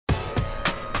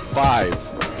5,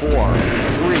 4, 3.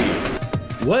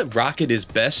 What rocket is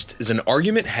best is an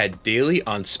argument had daily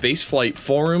on spaceflight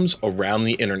forums around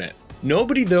the internet.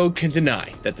 Nobody though can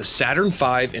deny that the Saturn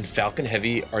V and Falcon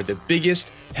Heavy are the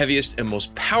biggest, heaviest, and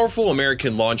most powerful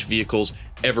American launch vehicles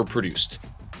ever produced.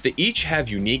 They each have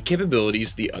unique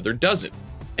capabilities the other doesn't,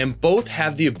 and both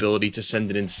have the ability to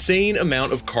send an insane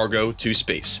amount of cargo to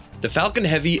space. The Falcon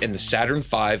Heavy and the Saturn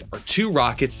V are two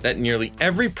rockets that nearly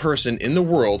every person in the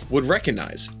world would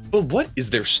recognize. But what is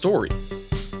their story?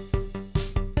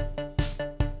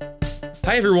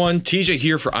 Hi everyone, TJ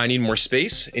here for I Need More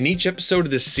Space. In each episode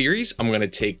of this series, I'm going to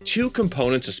take two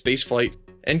components of spaceflight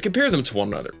and compare them to one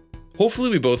another.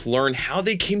 Hopefully we both learn how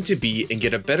they came to be and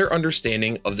get a better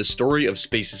understanding of the story of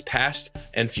space's past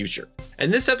and future.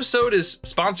 And this episode is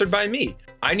sponsored by me,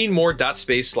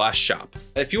 ineedmore.space/shop.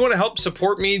 If you want to help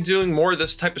support me doing more of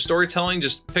this type of storytelling,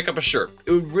 just pick up a shirt.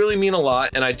 It would really mean a lot,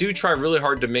 and I do try really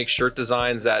hard to make shirt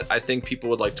designs that I think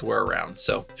people would like to wear around.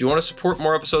 So if you want to support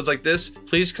more episodes like this,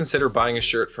 please consider buying a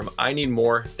shirt from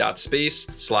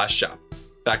ineedmore.space/shop.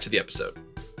 Back to the episode.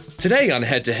 Today on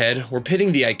Head to Head, we're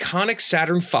pitting the iconic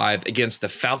Saturn V against the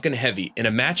Falcon Heavy in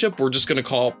a matchup we're just going to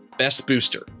call Best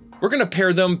Booster. We're going to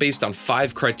pair them based on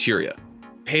 5 criteria: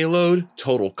 payload,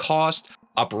 total cost,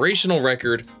 operational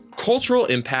record, cultural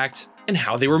impact, and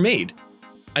how they were made.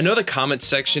 I know the comment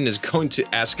section is going to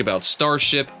ask about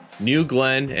Starship, New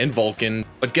Glenn, and Vulcan,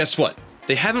 but guess what?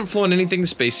 They haven't flown anything to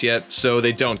space yet, so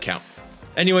they don't count.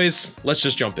 Anyways, let's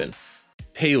just jump in.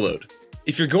 Payload.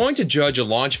 If you're going to judge a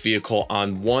launch vehicle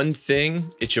on one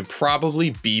thing, it should probably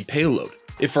be payload.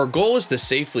 If our goal is to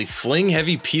safely fling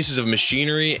heavy pieces of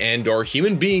machinery and/or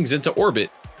human beings into orbit,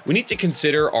 we need to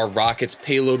consider our rocket's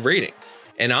payload rating.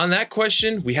 And on that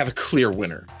question, we have a clear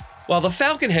winner. While the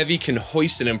Falcon Heavy can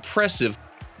hoist an impressive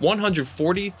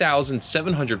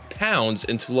 140,700 pounds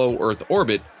into low Earth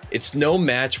orbit, it's no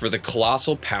match for the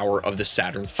colossal power of the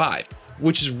Saturn V,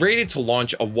 which is rated to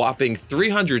launch a whopping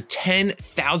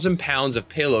 310,000 pounds of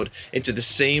payload into the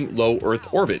same low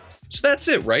Earth orbit. So that's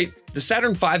it, right? The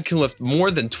Saturn V can lift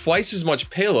more than twice as much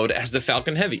payload as the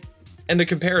Falcon Heavy. And a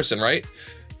comparison, right?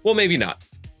 Well, maybe not.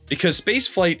 Because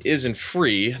spaceflight isn't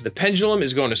free, the pendulum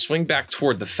is going to swing back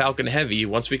toward the Falcon Heavy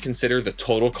once we consider the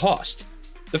total cost.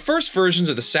 The first versions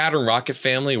of the Saturn rocket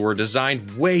family were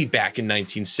designed way back in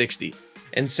 1960,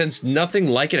 and since nothing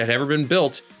like it had ever been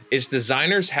built, its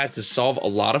designers had to solve a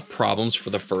lot of problems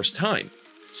for the first time.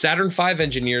 Saturn V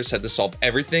engineers had to solve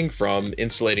everything from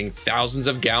insulating thousands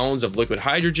of gallons of liquid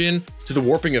hydrogen to the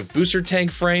warping of booster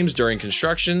tank frames during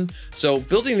construction, so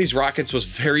building these rockets was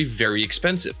very, very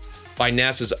expensive. By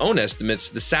NASA's own estimates,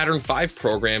 the Saturn V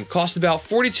program cost about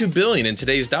 $42 billion in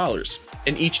today's dollars,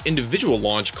 and each individual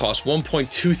launch cost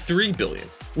 $1.23 billion,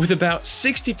 with about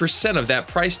 60% of that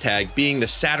price tag being the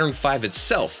Saturn V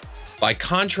itself. By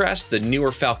contrast, the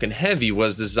newer Falcon Heavy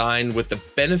was designed with the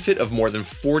benefit of more than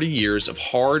 40 years of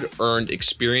hard-earned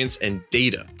experience and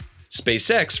data.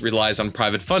 SpaceX relies on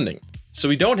private funding, so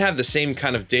we don't have the same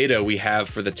kind of data we have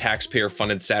for the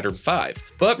taxpayer-funded Saturn V,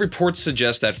 but reports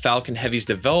suggest that Falcon Heavy's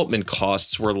development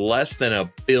costs were less than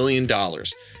 $1 billion,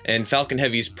 and Falcon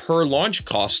Heavy's per launch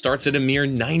cost starts at a mere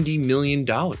 $90 million.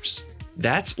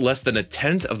 That's less than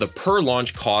 1/10 of the per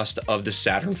launch cost of the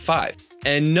Saturn V.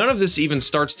 And none of this even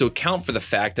starts to account for the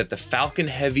fact that the Falcon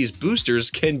Heavy's boosters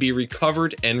can be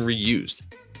recovered and reused,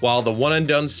 while the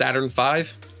one-and-done Saturn V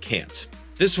can't.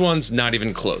 This one's not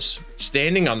even close.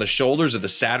 Standing on the shoulders of the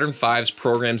Saturn V's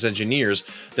program's engineers,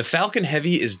 the Falcon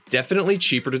Heavy is definitely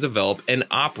cheaper to develop and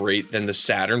operate than the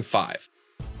Saturn V.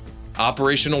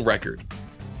 Operational record.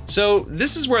 So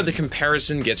this is where the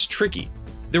comparison gets tricky.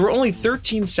 There were only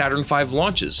 13 Saturn V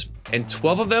launches, and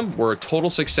 12 of them were total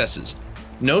successes.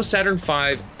 No Saturn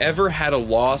V ever had a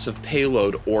loss of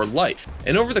payload or life,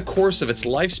 and over the course of its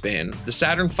lifespan, the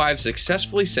Saturn V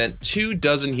successfully sent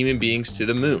 24 human beings to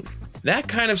the moon. That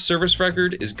kind of service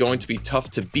record is going to be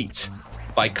tough to beat.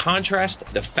 By contrast,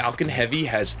 the Falcon Heavy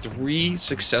has 3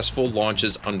 successful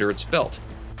launches under its belt,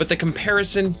 but the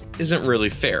comparison isn't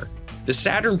really fair. The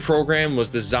Saturn program was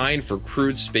designed for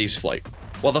crewed spaceflight,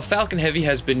 while the Falcon Heavy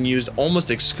has been used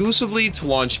almost exclusively to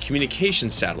launch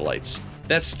communication satellites.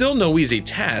 That's still no easy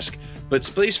task, but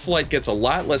spaceflight gets a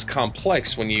lot less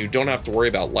complex when you don't have to worry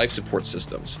about life support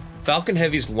systems. Falcon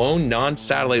Heavy's lone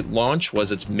non-satellite launch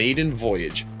was its maiden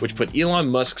voyage, which put Elon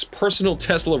Musk's personal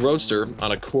Tesla Roadster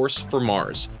on a course for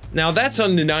Mars. Now that's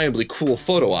undeniably cool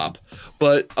photo op,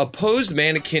 but a posed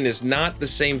mannequin is not the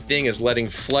same thing as letting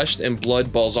fleshed and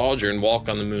blood Buzz Aldrin walk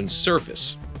on the moon's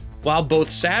surface. While both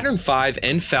Saturn V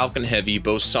and Falcon Heavy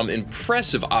boast some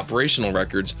impressive operational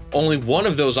records, only one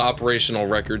of those operational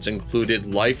records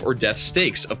included life or death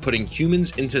stakes of putting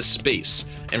humans into space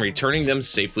and returning them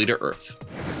safely to Earth.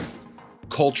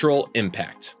 Cultural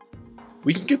impact.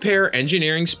 We can compare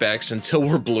engineering specs until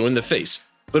we're blue in the face,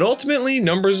 but ultimately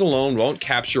numbers alone won't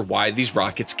capture why these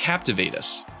rockets captivate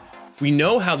us. We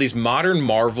know how these modern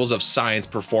marvels of science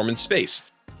perform in space,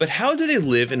 but how do they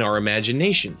live in our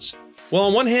imaginations? Well,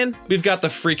 on one hand, we've got the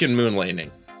freaking moon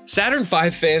landing. Saturn V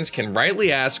fans can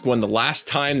rightly ask when the last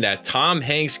time that Tom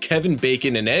Hanks, Kevin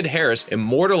Bacon, and Ed Harris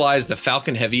immortalized the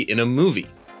Falcon Heavy in a movie.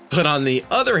 But on the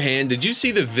other hand, did you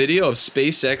see the video of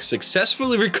SpaceX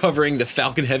successfully recovering the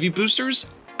Falcon Heavy boosters?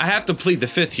 I have to plead the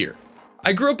fifth here.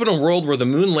 I grew up in a world where the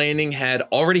moon landing had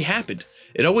already happened.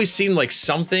 It always seemed like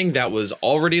something that was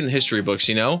already in the history books,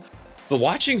 you know? But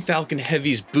watching Falcon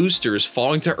Heavy's boosters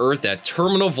falling to Earth at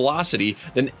terminal velocity,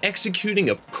 then executing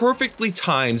a perfectly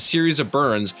timed series of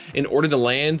burns in order to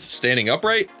land standing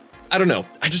upright? I don't know,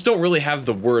 I just don't really have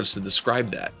the words to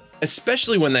describe that.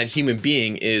 Especially when that human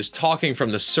being is talking from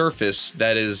the surface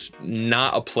that is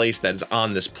not a place that is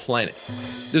on this planet.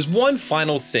 There's one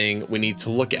final thing we need to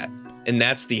look at, and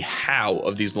that's the how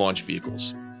of these launch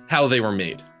vehicles, how they were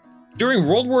made. During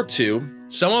World War II,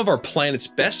 some of our planet's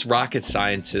best rocket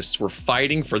scientists were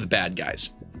fighting for the bad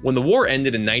guys. When the war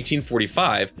ended in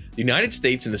 1945, the United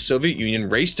States and the Soviet Union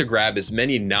raced to grab as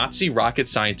many Nazi rocket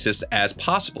scientists as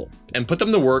possible and put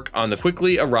them to work on the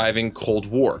quickly arriving Cold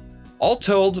War. All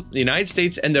told, the United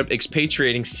States ended up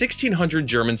expatriating 1,600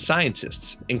 German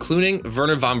scientists, including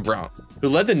Wernher von Braun, who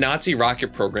led the Nazi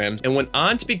rocket programs and went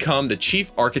on to become the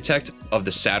chief architect of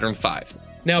the Saturn V.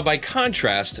 Now, by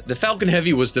contrast, the Falcon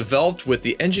Heavy was developed with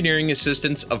the engineering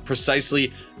assistance of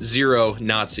precisely 0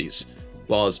 Nazis.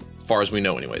 Well, as far as we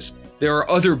know anyways. There are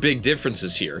other big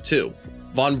differences here, too.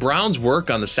 Von Braun's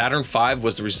work on the Saturn V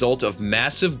was the result of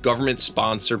massive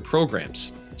government-sponsored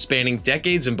programs, spanning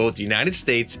decades in both the United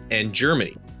States and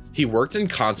Germany. He worked in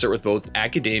concert with both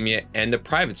academia and the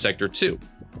private sector, too,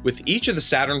 with each of the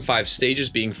Saturn V stages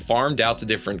being farmed out to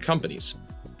different companies.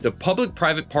 The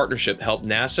public-private partnership helped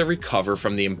NASA recover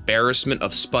from the embarrassment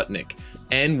of Sputnik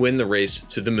and win the race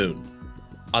to the moon.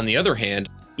 On the other hand,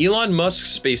 Elon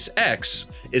Musk's SpaceX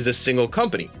is a single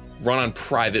company, run on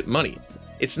private money.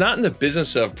 It's not in the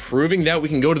business of proving that we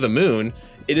can go to the moon,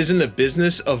 it is in the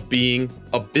business of being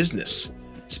a business.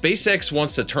 SpaceX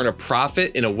wants to turn a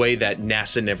profit in a way that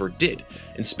NASA never did,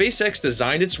 and SpaceX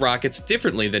designed its rockets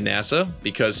differently than NASA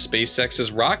because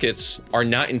SpaceX's rockets are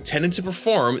not intended to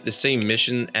perform the same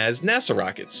mission as NASA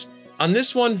rockets. On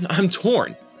this one, I'm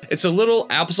torn. It's a little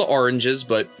apples to oranges,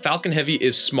 but Falcon Heavy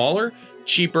is smaller,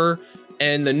 cheaper,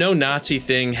 and the no Nazi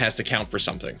thing has to count for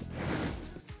something.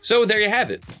 So there you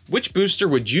have it. Which booster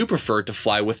would you prefer to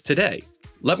fly with today?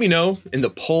 Let me know in the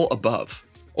poll above.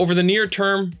 Over the near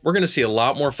term, we're going to see a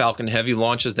lot more Falcon Heavy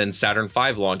launches than Saturn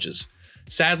V launches.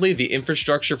 Sadly, the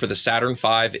infrastructure for the Saturn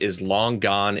V is long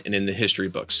gone and in the history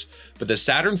books, but the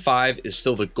Saturn V is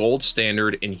still the gold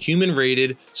standard in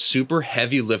human-rated, super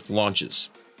heavy lift launches.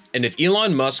 And if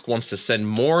Elon Musk wants to send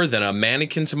more than a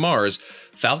mannequin to Mars,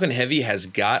 Falcon Heavy has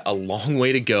got a long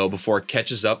way to go before it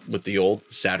catches up with the old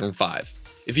Saturn V.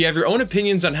 If you have your own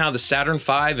opinions on how the Saturn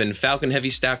V and Falcon Heavy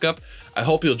stack up, I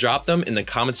hope you'll drop them in the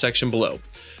comment section below.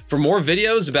 For more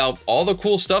videos about all the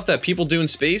cool stuff that people do in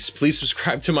space, please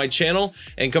subscribe to my channel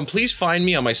and please find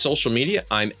me on my social media.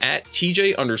 I'm at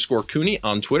TJ_Cooney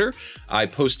on Twitter. I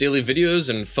post daily videos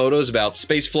and photos about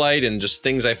spaceflight and just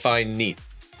things I find neat.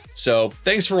 So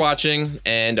thanks for watching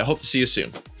and I hope to see you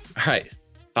soon. All right,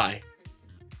 bye.